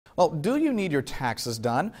Well, do you need your taxes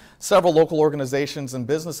done? Several local organizations and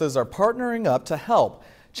businesses are partnering up to help.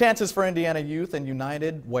 Chances for Indiana Youth and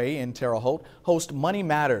United Way in Terre Haute host Money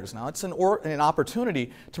Matters. Now, it's an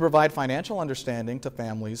opportunity to provide financial understanding to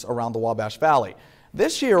families around the Wabash Valley.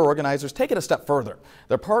 This year, organizers take it a step further.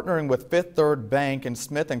 They're partnering with Fifth Third Bank and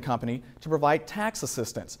Smith & Company to provide tax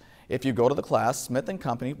assistance. If you go to the class, Smith &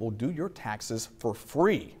 Company will do your taxes for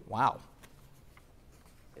free. Wow.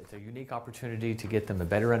 It's a unique opportunity to get them a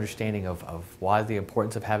better understanding of why the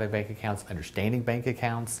importance of having bank accounts, understanding bank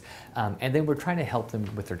accounts, and then we're trying to help them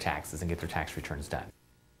with their taxes and get their tax returns done.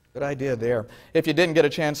 Good idea there. If you didn't get a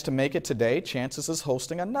chance to make it today, Chances is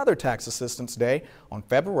hosting another Tax Assistance Day on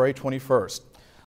February 21st.